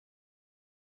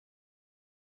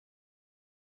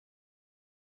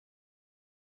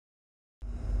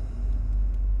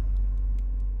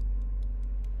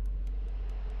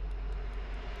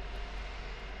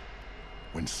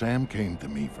When Sam came to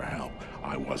me for help,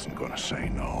 I wasn't gonna say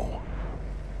no.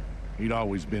 He'd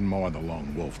always been more the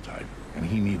lone wolf type, and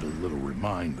he needed a little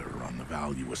reminder on the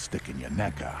value of sticking your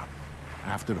neck out.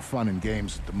 After the fun and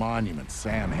games at the monument,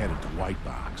 Sam headed to White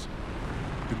Box.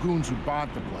 The goons who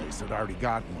bought the place had already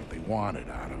gotten what they wanted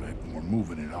out of it and were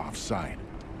moving it off-site.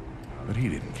 But he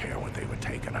didn't care what they were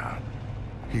taking out.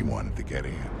 He wanted to get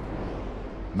in.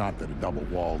 Not that a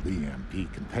double-walled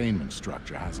EMP containment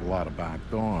structure has a lot of back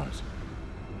doors.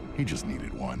 He just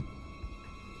needed one.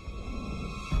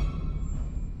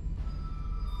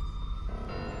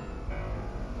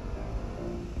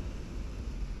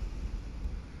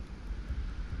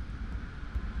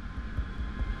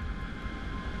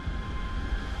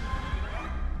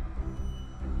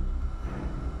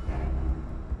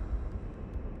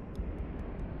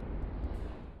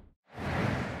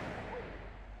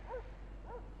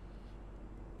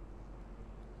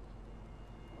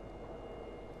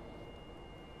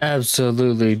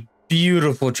 Absolutely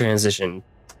beautiful transition.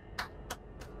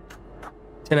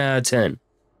 10 out of 10.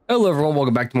 Hello everyone,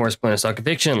 welcome back to more Splinter Cell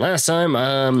Conviction. Last time,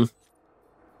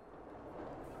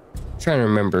 trying to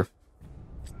remember.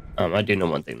 I do know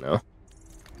one thing though.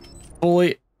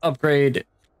 Fully upgrade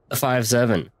the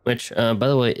 5.7, which, by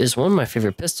the way, is one of my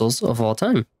favorite pistols of all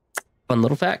time. Fun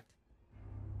little fact.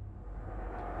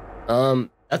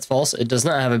 That's false. It does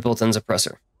not have a built-in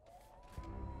suppressor.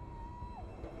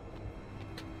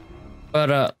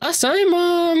 But last time,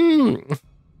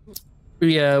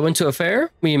 we went to a fair.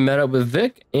 We met up with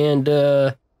Vic and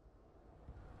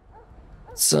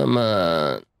some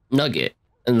Nugget.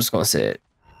 I'm just gonna say it.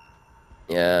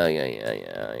 Yeah.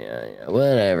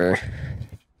 Whatever.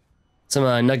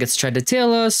 Some Nuggets tried to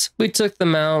tail us. We took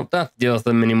them out. Not to deal with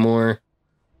them anymore.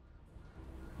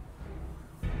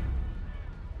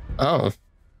 Oh,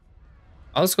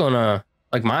 I was gonna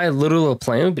like my little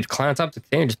plan would be to climb on top of the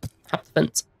container, just hop the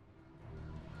fence.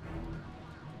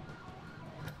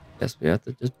 Guess we have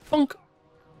to just bunk.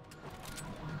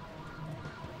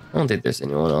 I don't think there's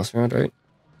anyone else around, right?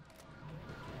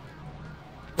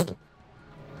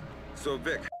 So,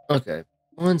 Vic. Okay,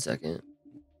 1 second.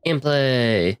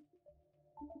 Gameplay.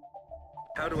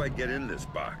 How do I get in this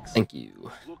box? Thank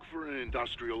you. Look for an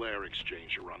industrial air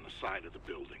exchanger on the side of the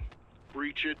building.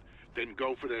 Breach it, then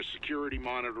go for their security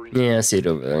monitoring. Yeah, I see it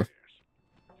over there.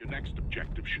 Your next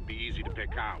objective should be easy to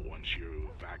pick out once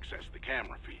you've accessed the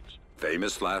camera feeds.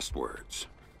 Famous last words.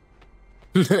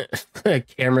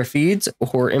 Camera feeds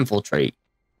or infiltrate.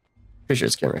 Pretty sure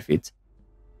it's camera feeds.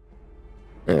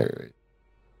 Alright.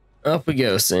 Up we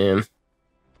go, Sam.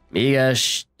 You got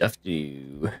stuff to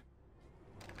do.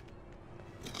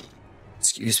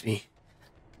 Excuse me.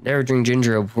 Never drink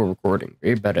ginger ale before recording.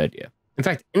 Very bad idea. In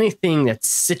fact, anything that's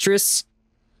citrus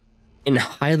and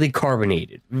highly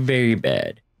carbonated. Very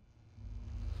bad.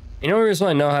 You know the reason why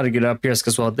I know how to get up here is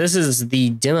because, well, this is the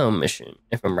demo mission,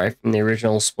 if I'm right, from the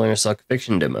original Splinter Cell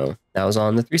Conviction demo that was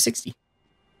on the 360.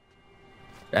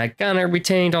 I kind of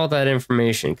retained all that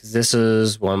information because this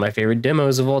is one of my favorite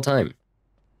demos of all time.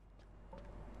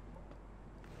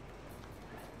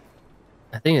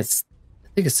 I think it's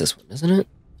this one, isn't it?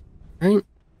 Right?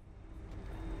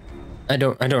 I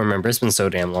don't remember. It's been so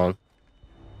damn long.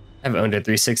 I haven't owned a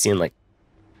 360 in like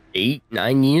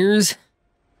 8-9 years.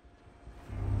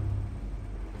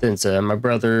 Since my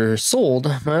brother sold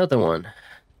my other one.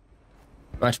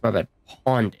 Much my bad,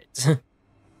 pawned it.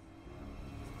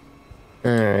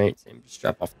 Alright, Sam, just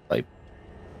drop off the pipe.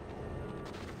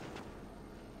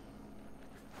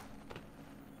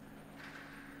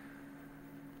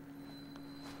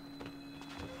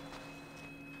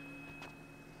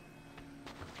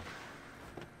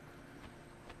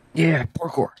 Yeah,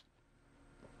 parkour.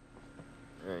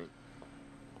 Alright.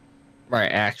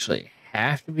 Right, actually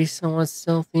have to be somewhat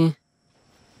stealthy.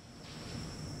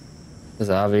 Because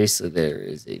obviously there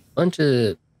is a bunch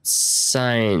of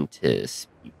scientist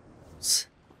peoples.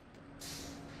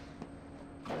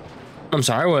 I'm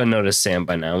sorry, I would have noticed Sam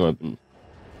by now. I would have been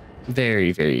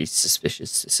very, very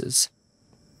suspicious. This is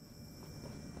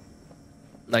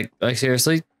like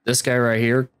seriously, this guy right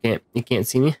here can't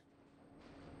see me.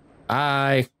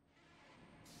 Hi.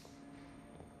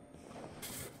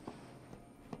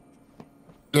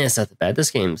 Yeah, it's not that bad.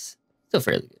 This game's still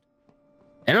fairly good.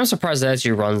 And I'm surprised it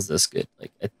actually runs this good.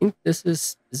 Like, I think this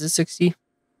is it 60?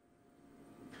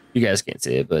 You guys can't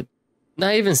see it, but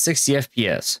not even 60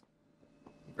 FPS.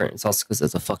 It's also because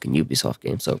it's a fucking Ubisoft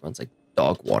game, so it runs like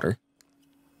dog water.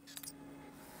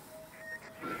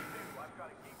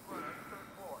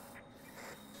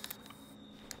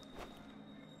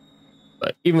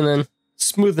 But even then,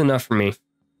 smooth enough for me.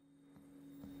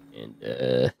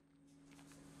 And,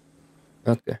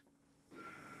 okay.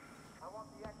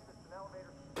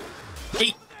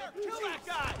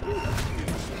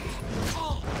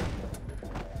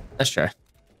 Let's try.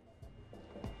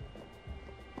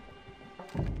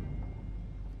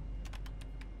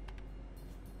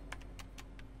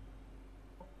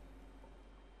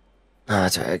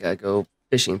 That's right. I gotta go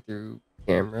fishing through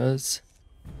cameras.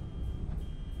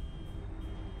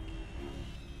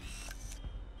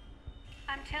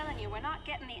 I'm telling you, we're not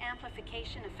getting the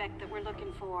amplification effect that we're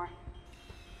looking for.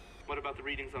 What about the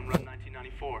readings on Run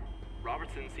 1994?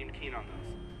 Robertson seemed keen on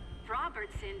those.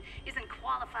 Robertson isn't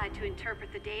qualified to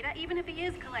interpret the data, even if he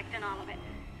is collecting all of it.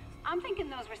 I'm thinking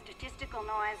those were statistical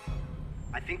noise.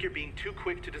 I think you're being too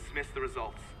quick to dismiss the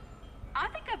results. I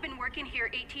think I've been working here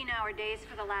 18-hour days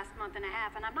for the last month and a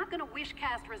half, and I'm not gonna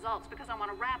wish-cast results because I want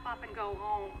to wrap up and go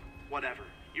home. Whatever.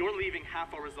 You're leaving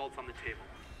half our results on the table.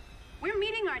 We're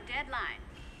meeting our deadline.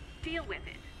 Deal with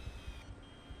it.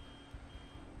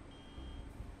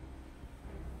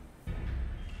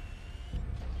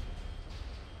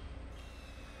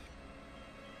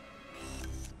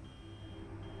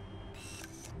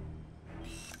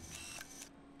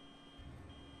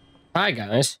 Hi,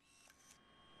 guys.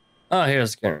 Oh,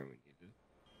 here's the camera we needed.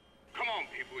 Come on,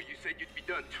 people. You said you'd be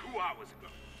done 2 hours ago.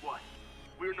 What?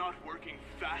 We're not working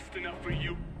fast enough for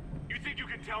you? You think you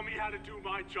can tell me how to do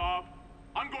my job?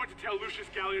 I'm going to tell Lucius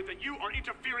Galliard that you are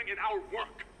interfering in our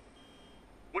work.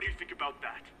 What do you think about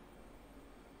that?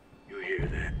 You hear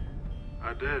that?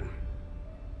 I did.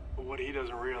 But what he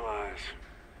doesn't realize...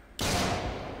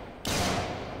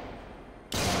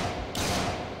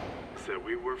 is that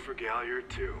we work for Galliard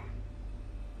too.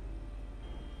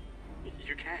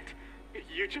 You can't.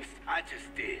 You just... I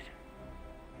just did.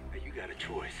 Now you got a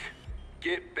choice.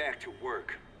 Get back to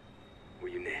work. Or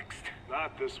you next.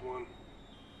 Not this one.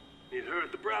 Need her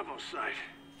at the Bravo site.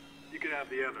 You can have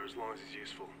the other as long as he's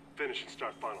useful. Finish and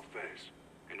start final phase.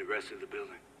 And the rest of the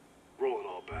building. Roll it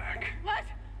all back. What?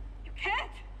 You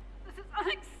can't! This is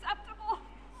unacceptable!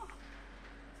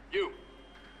 You!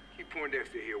 Keep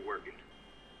Poindexter here working.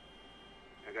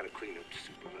 I gotta clean up to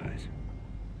supervise.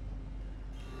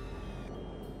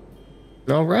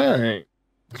 All right.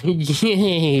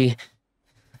 Yay.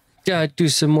 Gotta do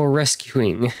some more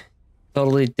rescuing.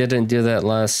 Totally didn't do that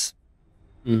last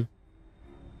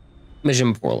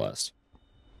mission before last.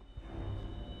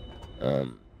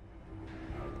 You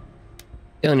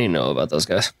don't need to know about those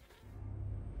guys.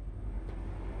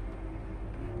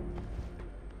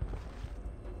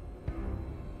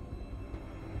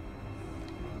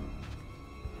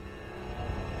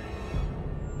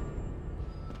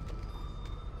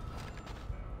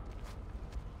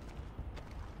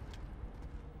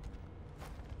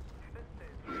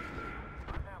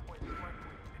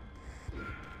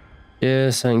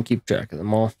 Yes, I can keep track of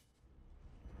them all.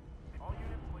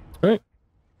 Alright.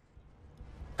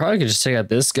 Probably could just take out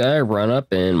this guy, run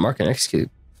up, and mark and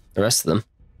execute the rest of them.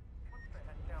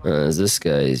 This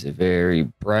guy is very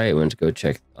bright, went to go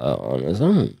check on his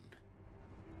own.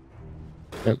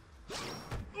 Yep.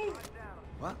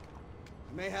 What?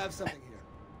 I may have something here.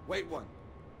 Wait one.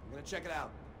 I'm gonna check it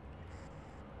out.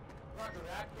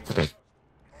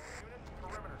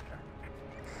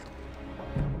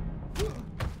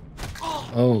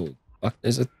 Oh, fuck,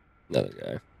 there's another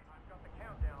guy.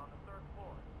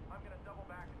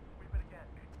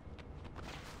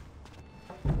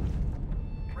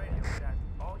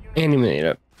 And he made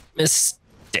a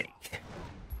mistake.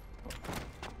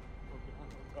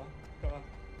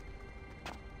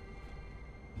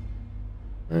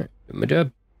 Alright, doing my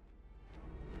job.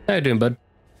 How you doing, bud?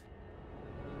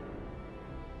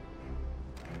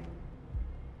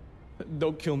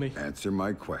 Don't kill me. Answer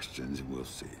my questions and we'll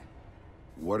see.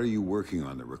 What are you working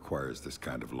on that requires this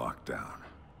kind of lockdown?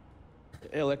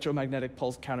 Electromagnetic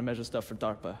pulse countermeasure stuff for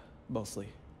DARPA, mostly.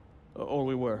 Or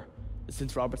we were.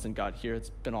 Since Robertson got here,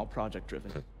 it's been all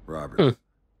project-driven. Robert,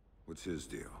 what's his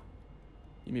deal?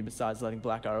 You mean besides letting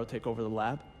Black Arrow take over the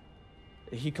lab?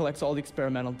 He collects all the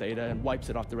experimental data and wipes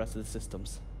it off the rest of the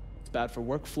systems. It's bad for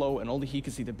workflow, and only he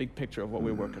can see the big picture of what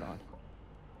we're working on.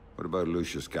 What about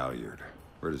Lucius Galliard?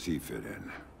 Where does he fit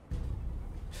in?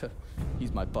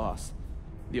 He's my boss.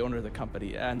 The owner of the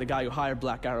company, and the guy who hired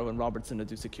Black Arrow and Robertson to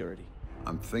do security.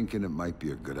 I'm thinking it might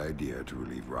be a good idea to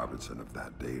relieve Robertson of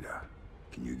that data.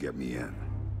 Can you get me in?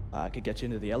 I could get you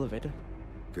into the elevator.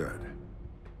 Good.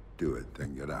 Do it,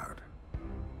 then get out.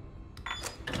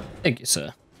 Thank you,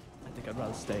 sir. I think I'd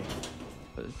rather stay.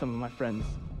 Some of my friends,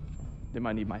 they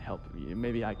might need my help.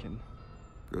 Maybe I can...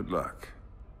 Good luck.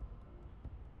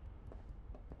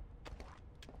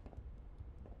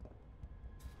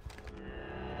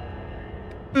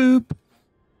 Boop.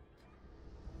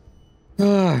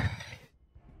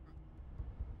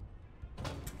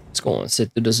 Let's go and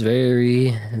sit through this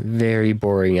very, very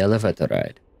boring elevator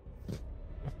ride.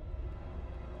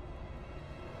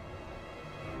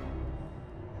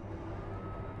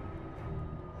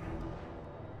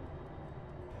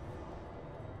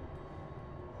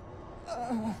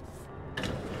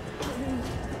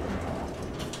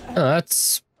 Oh,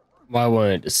 that's what I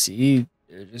wanted to see.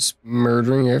 They're just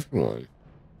murdering everyone.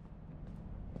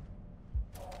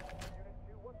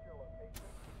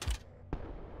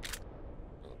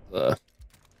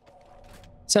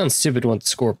 Sounds stupid to want the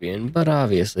scorpion, but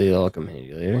obviously they'll come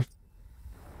handy later.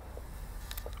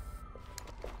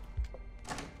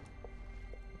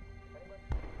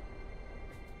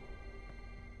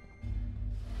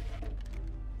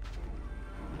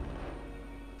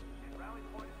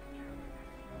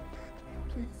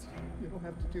 Please, you don't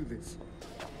have to do this.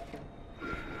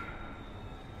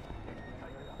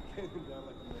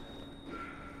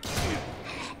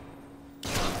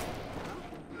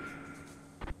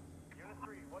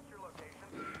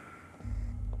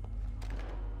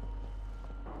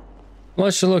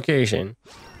 What's your location?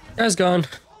 Guy's gone.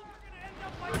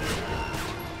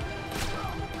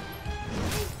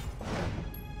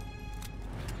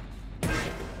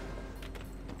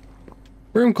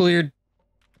 Room cleared.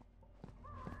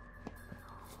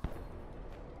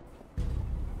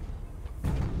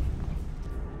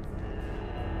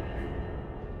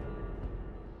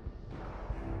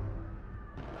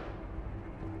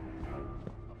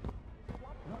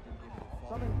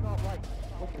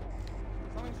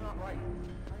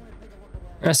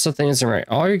 Something isn't right.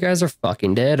 All you guys are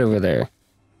fucking dead over there.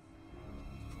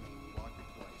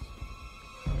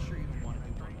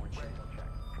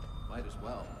 Might as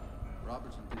well.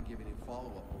 Robertson's been giving him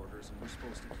follow-up orders, and we're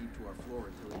supposed to keep to our floor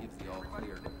until he gives the all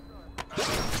clear.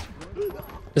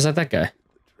 Is that guy?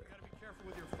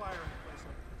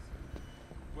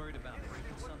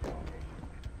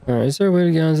 Alright, is there a way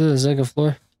to get onto the second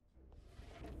floor?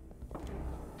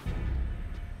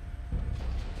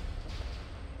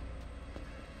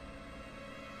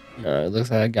 No, it looks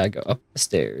like I gotta go up the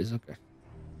stairs. Okay.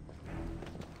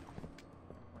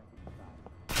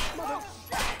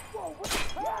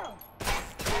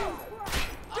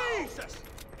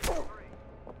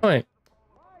 Wait.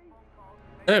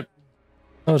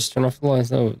 I'll just turn off the lights.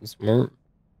 That was smart.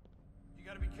 You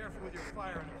gotta be careful with your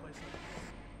fire in a place like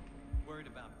this. Worried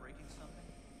about breaking something?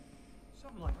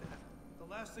 Something like that. The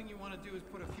last thing you want to do is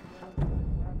put a few...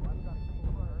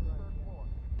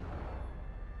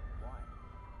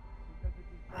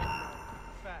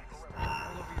 Facts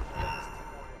all over your face.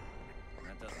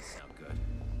 That doesn't sound good.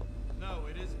 No,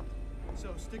 it isn't.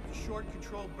 So stick to short,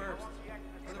 controlled bursts.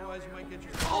 Otherwise, you might get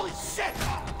your... Holy shit!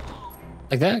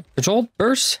 Like that? Controlled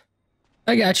burst?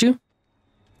 I got you.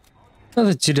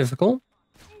 Nothing too difficult.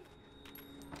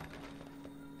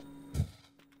 Is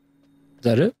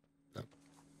that it? No.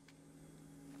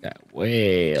 Got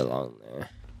way along there.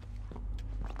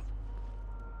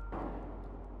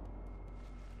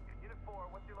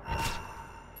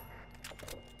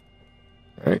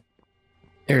 Alright.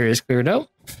 Area is cleared out.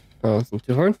 Oh, it's not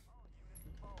too hard.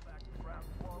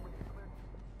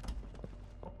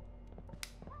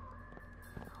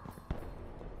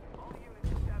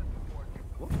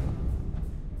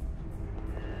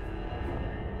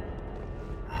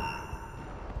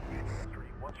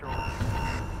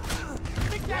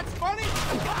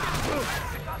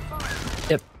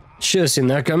 Yep, should have seen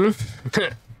that coming.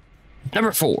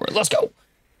 Number 4, let's go.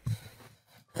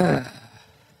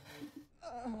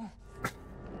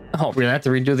 Oh, we have to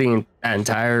redo that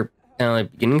entire kind of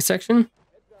like beginning section?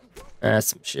 That's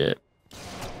some shit.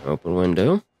 Open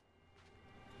window.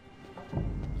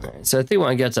 Alright, so I think when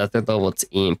I get to that third level, it's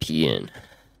EMP in.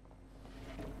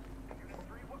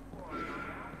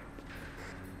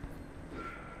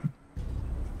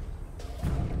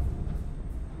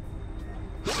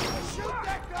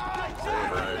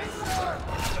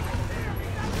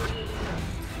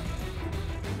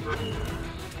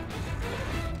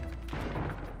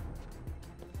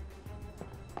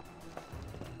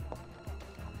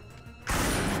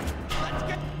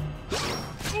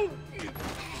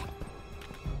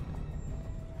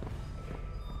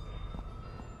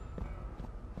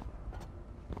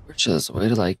 Just a way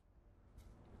to like,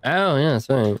 oh yeah, that's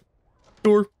right.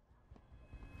 Door.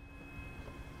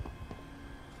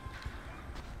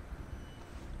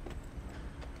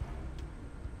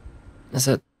 Is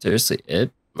that seriously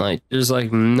it? Like, there's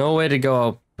like no way to go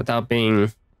out without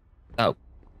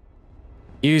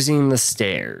using the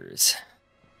stairs.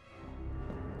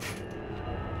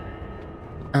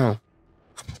 Oh,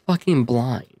 I'm fucking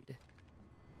blind.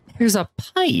 Here's a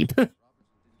pipe.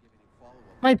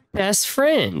 My best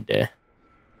friend.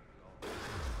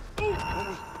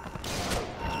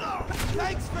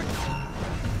 Thanks for...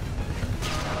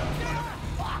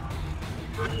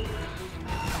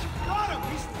 Got him!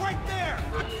 He's right there!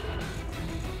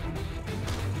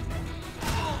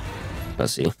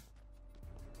 Let's see.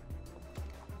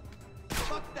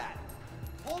 Fuck that!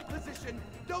 Hold position.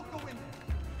 Don't go in.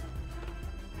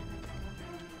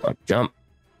 Oh, jump.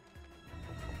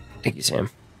 Thank you, Sam.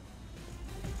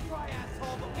 Try,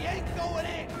 asshole, but we ain't going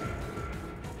in.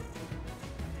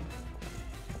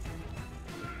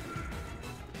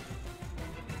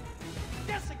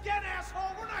 Guess again,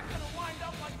 asshole. We're not gonna wind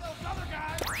up like those other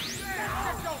guys.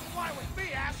 Yeah, shit don't fly with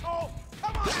me, asshole.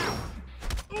 Come on out.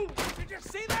 Ooh, did you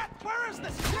see that? Where is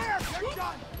this? There, you're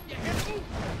done. You hit it.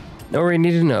 Know where you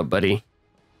need to know, buddy.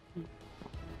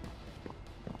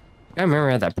 I remember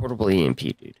I had that portable EMP,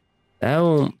 dude.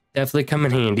 That'll definitely come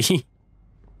in handy.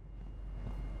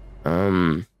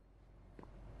 Alright,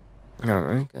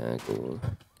 cool.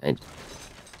 And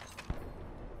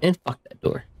fuck that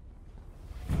door.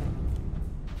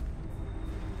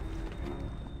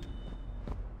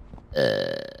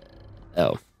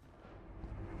 Oh.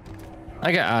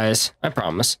 I got eyes, I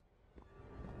promise.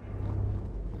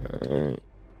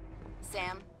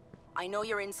 Sam, I know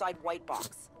you're inside White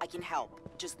Box. I can help.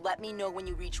 Just let me know when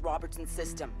you reach Robertson's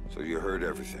system. So you heard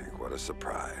everything. What a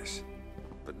surprise.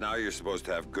 But now you're supposed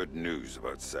to have good news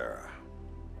about Sarah.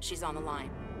 She's on the line.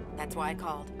 That's why I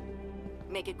called.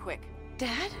 Make it quick.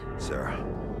 Dad? Sarah,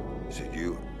 is it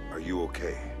you? Are you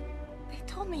okay? They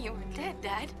told me you were dead,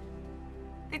 Dad.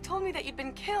 They told me that you'd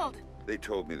been killed. They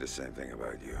told me the same thing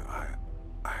about you.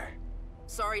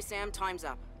 Sorry, Sam. Time's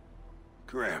up.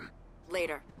 Graham.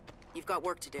 Later. You've got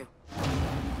work to do.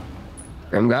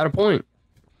 Graham got a point.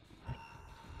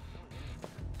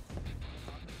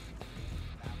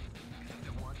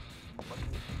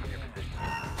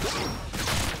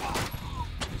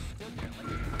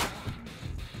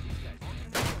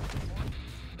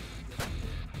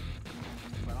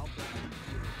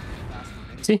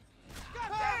 See?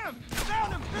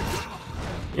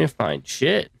 You find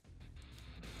shit.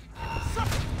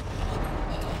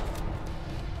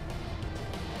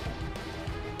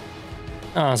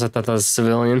 Oh, so I thought that was a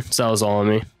civilian. So that was all on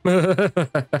me.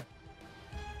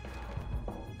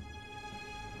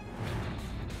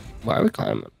 Why are we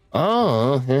climbing?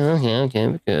 Oh, yeah, okay,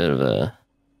 we could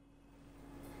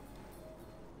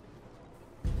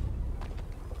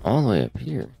all the way up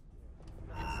here.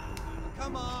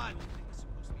 Come on.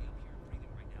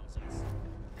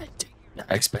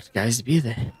 I expect guys to be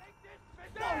there.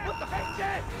 Whoa, what the heck,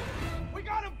 Dad? We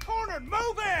got him cornered.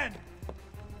 Move in.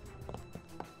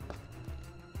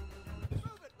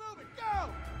 Move it, go!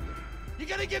 You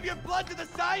gonna give your blood to the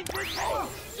scientists? Oh,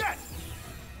 shit!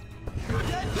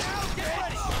 Get down, get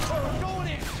ready! We're going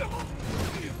in!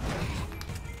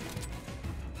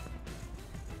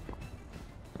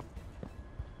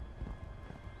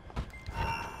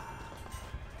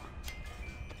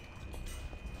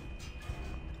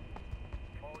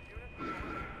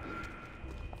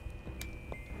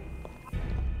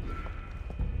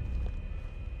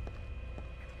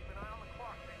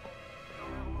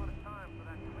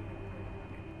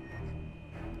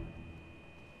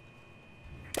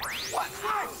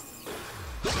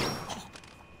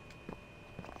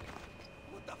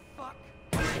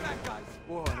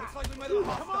 Looks like we might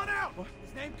have come on out!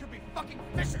 His name could be fucking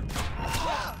Fisher!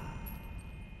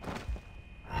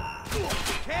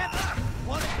 Can't!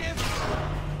 Wanna give?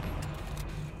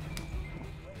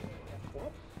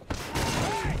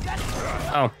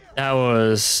 Oh, that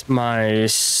was my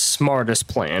smartest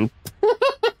plan.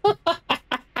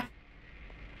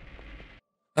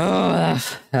 Oh,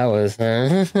 that was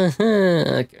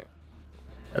okay.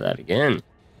 Try that again.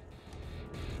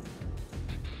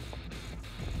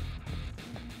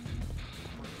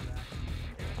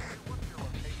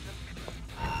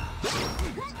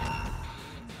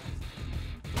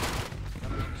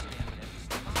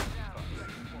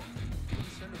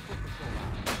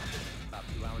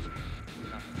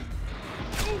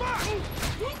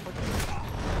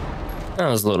 That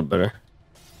was a little better.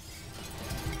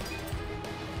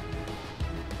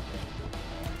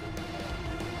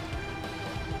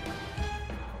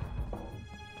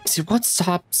 See, what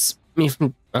stops me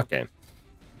from... Okay.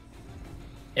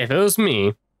 If it was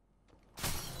me...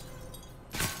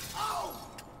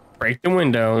 Break the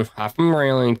window, hop from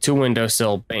railing to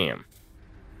windowsill, bam.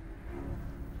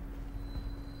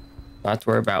 Not to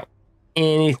worry about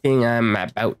anything I'm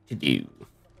about to do.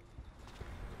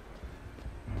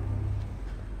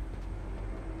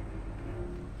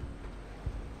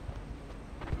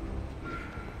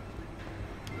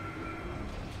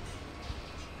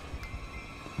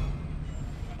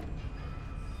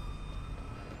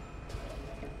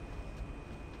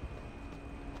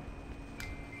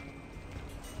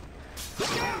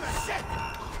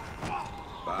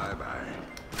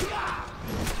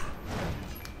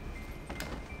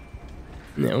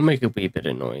 Yeah, we'll make a wee bit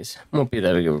of noise. Won't be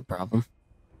that big of a problem.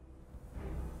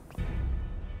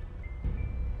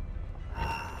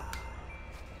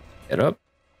 Get up.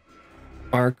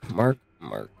 Mark, mark,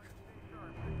 mark.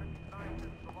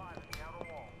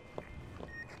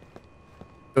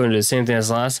 Going to do the same thing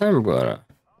as last time. We're gonna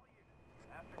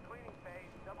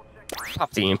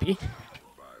pop the EMP. Survival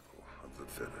of the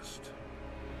fittest.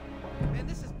 Man,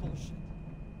 this is bullshit.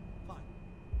 Fine.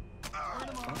 Turn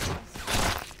him on.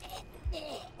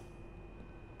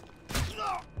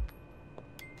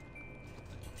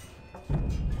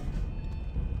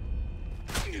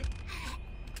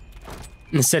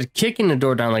 Instead of kicking the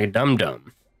door down like a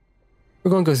dum-dum, we're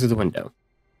gonna go through the window.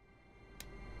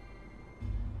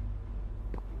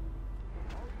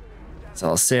 So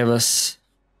I'll save us.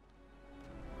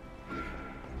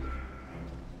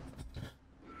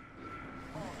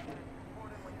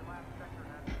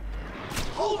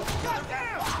 Oh,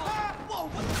 goddamn! Whoa,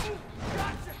 what the?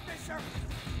 Gotcha, Fisher!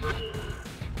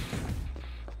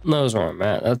 Knows where I'm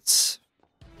at. That's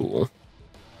cool.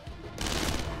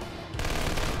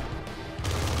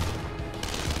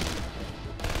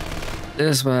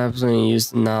 This is what happens when you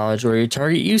use the knowledge where your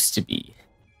target used to be.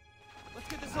 Let's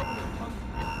get this over with, punk.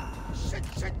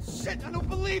 Shit! I don't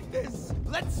believe this!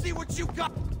 Let's see what you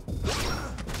got!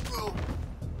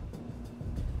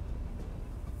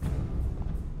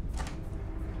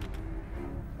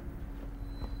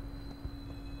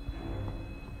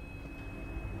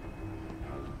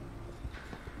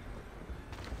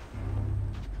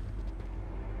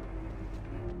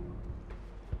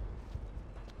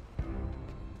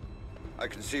 I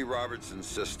can see Robertson's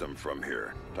system from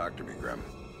here. Talk to me, Grim.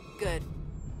 Good.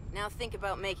 Now think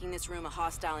about making this room a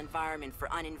hostile environment for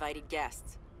uninvited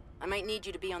guests. I might need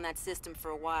you to be on that system for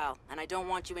a while, and I don't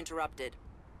want you interrupted.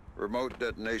 Remote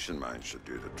detonation mines should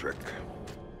do the trick.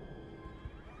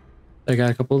 I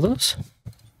got a couple of those.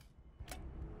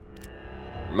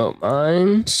 Remote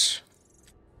mines.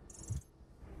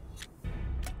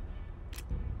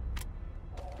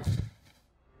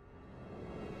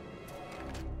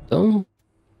 Don't.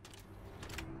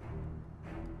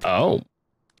 Oh.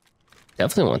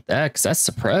 Definitely want that, because that's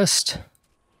suppressed.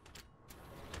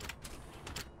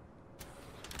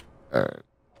 Alright.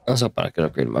 I was hoping I could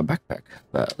upgrade my backpack.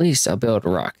 But at least I'll be able to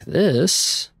rock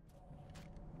this.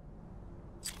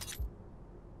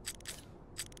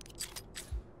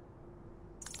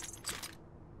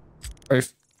 Or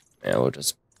if, yeah, we'll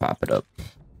just pop it up.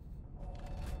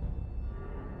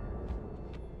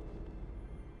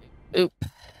 Oop.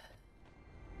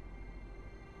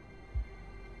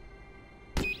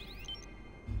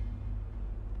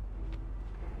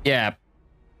 Yeah,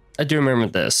 I do remember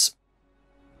this.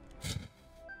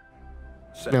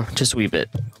 No, just a wee bit.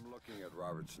 I'm looking at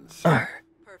Robertson's.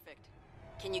 Perfect.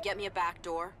 Can you get me a back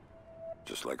door?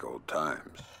 Just like old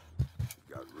times.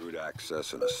 Got root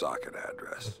access and a socket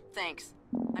address. Thanks.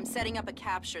 I'm setting up a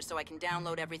capture so I can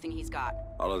download everything he's got.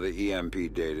 All of the EMP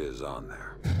data is on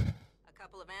there. A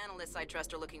couple of analysts I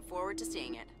trust are looking forward to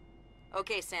seeing it.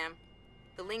 Okay, Sam.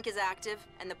 The link is active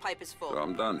and the pipe is full. So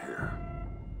I'm done here.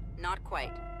 Not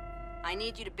quite. I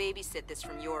need you to babysit this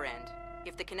from your end.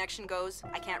 If the connection goes,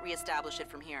 I can't reestablish it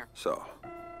from here. So,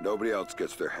 nobody else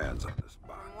gets their hands on this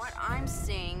box. From what I'm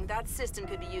seeing, that system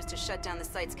could be used to shut down the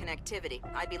site's connectivity.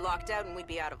 I'd be locked out and we'd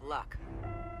be out of luck.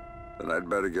 Then I'd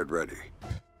better get ready.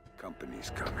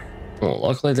 Company's coming. Well,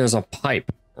 luckily there's a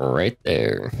pipe right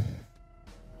there.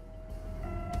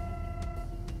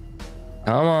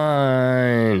 Come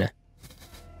on.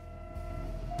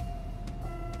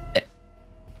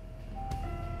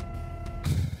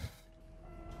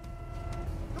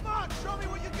 Come on, show me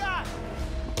what you got!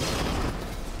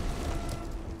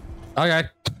 Okay.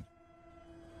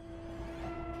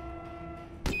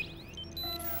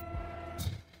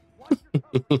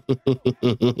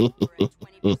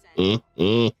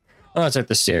 Oh, it's at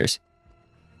the stairs.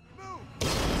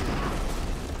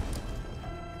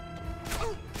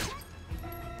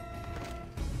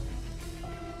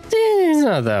 It's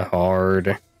not that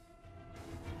hard.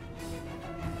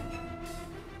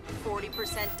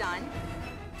 40% done.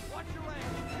 Watch your range.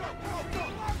 Go!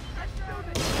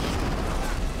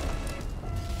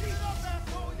 Keep up,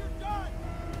 asshole! You're done!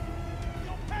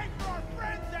 You'll pay for our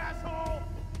friends, asshole!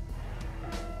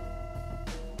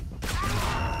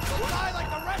 You'll die like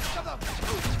the rest of them!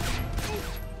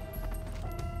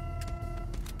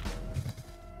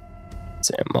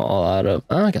 Say I'm all out of.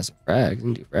 Oh, I got some frags. I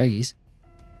can do fraggies.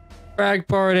 Frag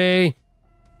party.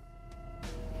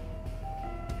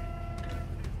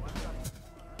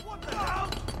 What the hell?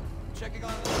 Checking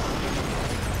on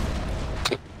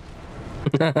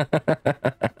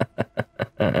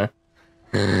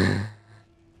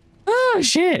Oh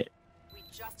shit. We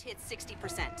just hit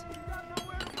 60%.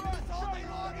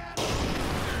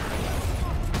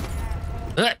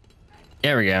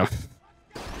 There we go.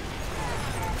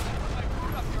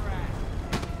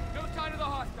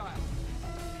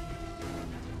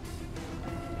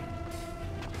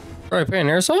 Probably playing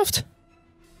airsoft?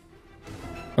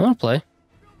 I want to play.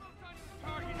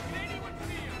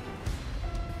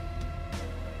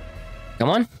 Come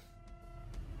on.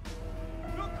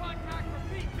 No contact,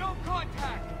 repeat, no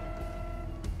contact.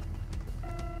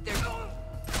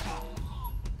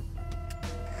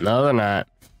 No, they're not.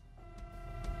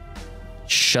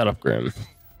 Shut up, Grim.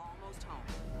 Almost home.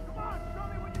 Come on, show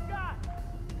me what you got.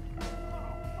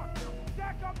 Oh, fuck you.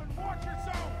 Stack up and watch your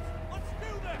zones. Let's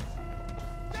do this.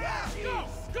 Yeah,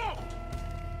 go.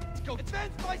 Let's go.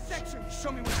 Advance my section.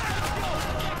 Show me what you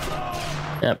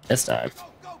got. Yep, this time.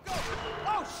 Go.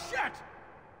 Oh, shit.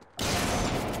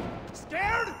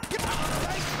 Scared?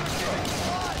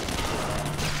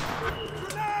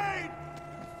 Grenade!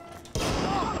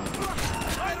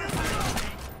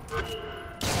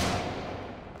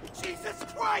 Jesus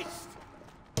Christ!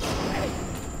 Hey!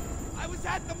 I was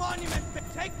at the monument.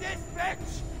 Take this,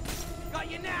 bitch! Got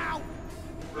you now!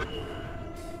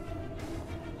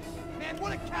 Man,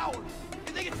 what a coward!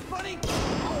 You think it's funny?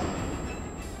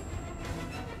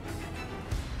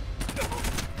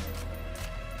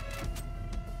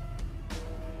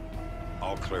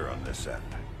 All clear on this end.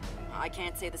 I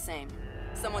can't say the same.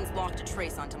 Someone's locked a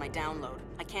trace onto my download.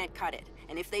 I can't cut it.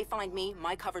 And if they find me,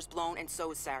 my cover's blown and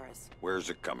so is Sarah's. Where's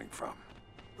it coming from?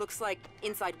 Looks like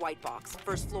inside White Box,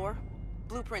 first floor.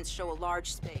 Blueprints show a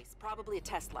large space, probably a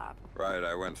test lab. Right,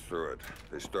 I went through it.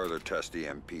 They store their test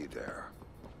EMP there.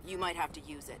 You might have to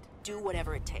use it. Do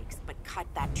whatever it takes, but cut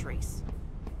that trace.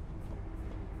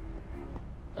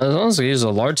 As long as we use a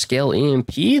large-scale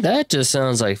EMP, that just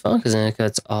sounds like fun, because then it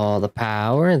cuts all the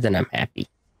power, then I'm happy.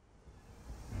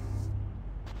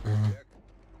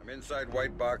 I'm inside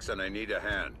White Box and I need a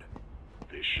hand.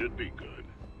 This should be good.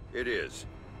 It is.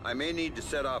 I may need to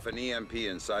set off an EMP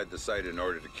inside the site in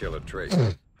order to kill a trace.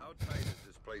 How tight is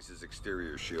this place's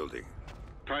exterior shielding?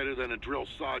 Tighter than a drill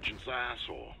sergeant's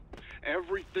asshole.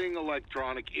 Everything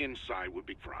electronic inside would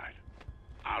be fried.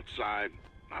 Outside,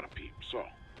 not a peep. So,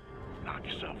 knock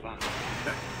yourself out.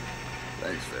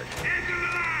 Thanks, Vic. Into the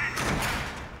line!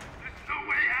 There's no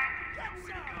way out. Get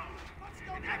way to go. Let's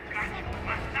go. And that gun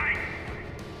must die.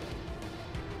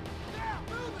 Now,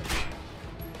 move it!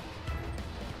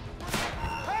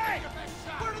 Hey!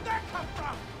 Where did that come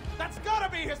from? That's gotta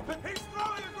be his... He's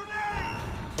throwing a grenade!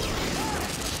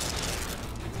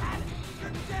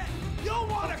 You're dead! You'll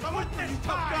want to come with this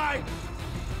tough guy!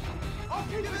 I'll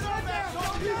keep it on there!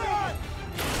 Don't do it!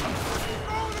 He's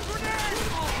throwing a grenade!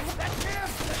 That's him!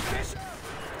 That's Fisher!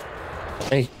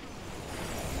 Hey.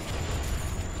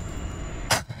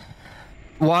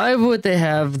 Why would they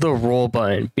have the roll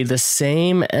button be the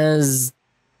same as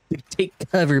the take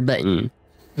cover button?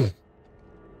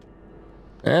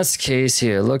 That's the case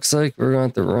here. Looks like we're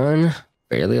going to run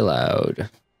fairly loud.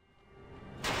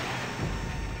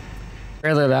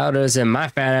 Fairly loud as in my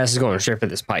fat ass is going straight for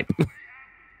this pipe.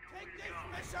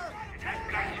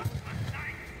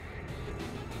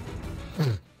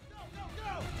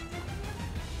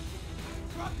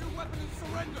 Drop your weapon and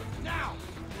surrender, now!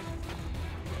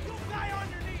 You'll die on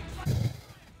your knees!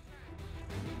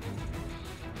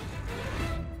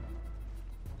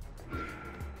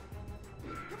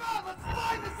 Come on, let's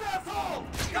find this asshole!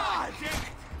 God damn it!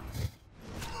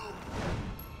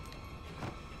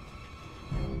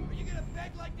 Are you gonna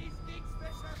beg like these geeks,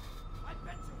 Fisher? I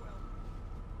bet you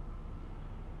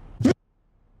will.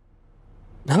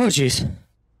 Oh, jeez.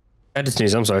 I had to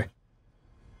sneeze. I'm sorry.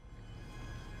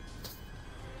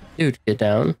 Dude, get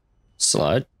down.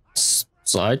 Slide.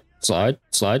 Slide. Slide.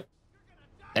 Slide.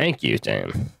 Thank you,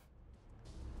 damn.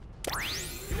 How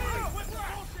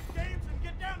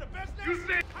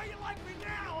you like me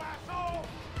now, asshole?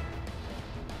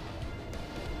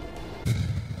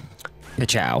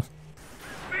 Ka-chow.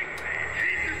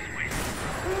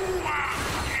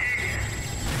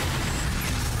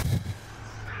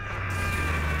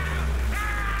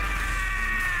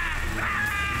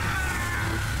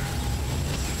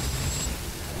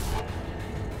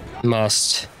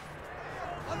 Must.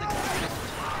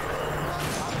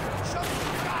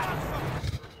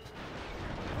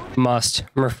 Must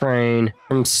refrain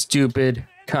from stupid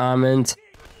comment.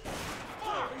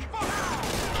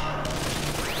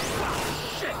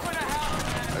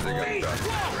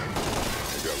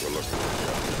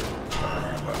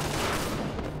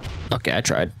 Okay, I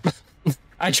tried.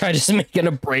 I tried just making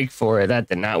a break for it. That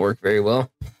did not work very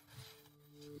well.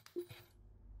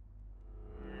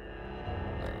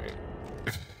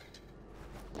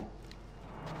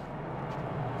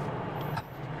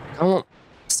 Oh,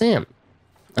 Sam.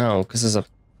 Oh, because there's a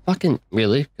fucking...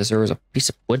 Really? Because there was a piece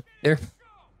of wood there?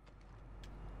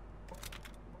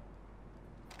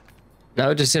 Now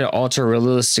I just did an ultra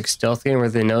realistic stealth game where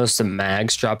they noticed the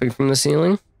mags dropping from the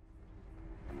ceiling.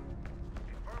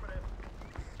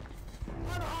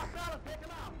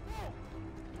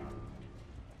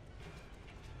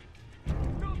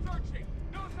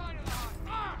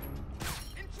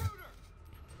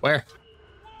 Where?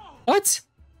 What?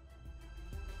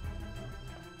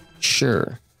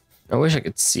 Sure. I wish I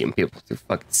could see people through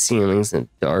fucking ceilings in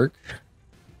the dark.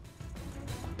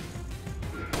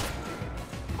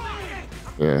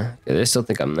 Yeah, okay, they still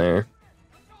think I'm there.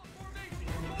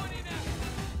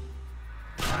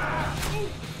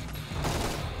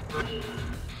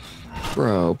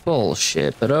 Bro,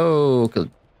 bullshit, but oh,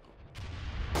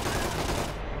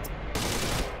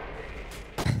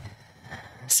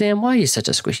 Sam, why are you such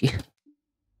a squishy?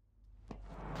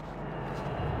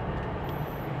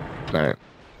 Alright.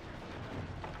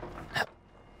 I'm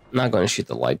not going to shoot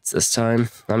the lights this time.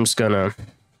 I'm just gonna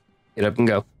get up and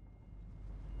go.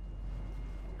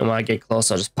 And when I get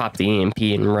close, I'll just pop the EMP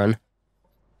and run.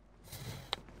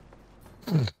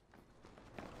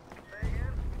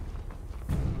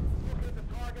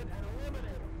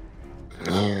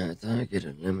 Yeah, target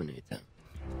eliminate them.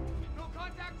 No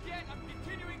contact yet. I'm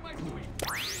continuing my sweep.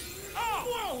 Oh!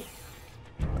 Whoa!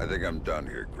 I think I'm done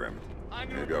here, Grim.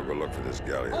 Maybe I'll go look for this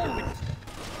Galliard.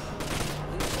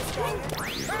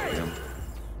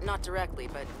 Not directly,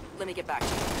 but let me get back to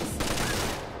you.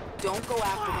 Don't go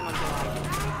after him until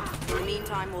I do. In the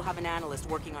meantime, we'll have an analyst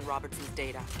working on Robertson's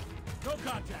data. No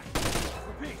contact.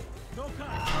 Repeat. No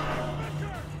contact.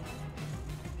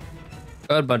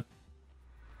 Good, bud.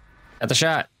 Got the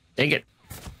shot. Take it.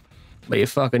 But you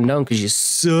fucking don't because you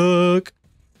suck.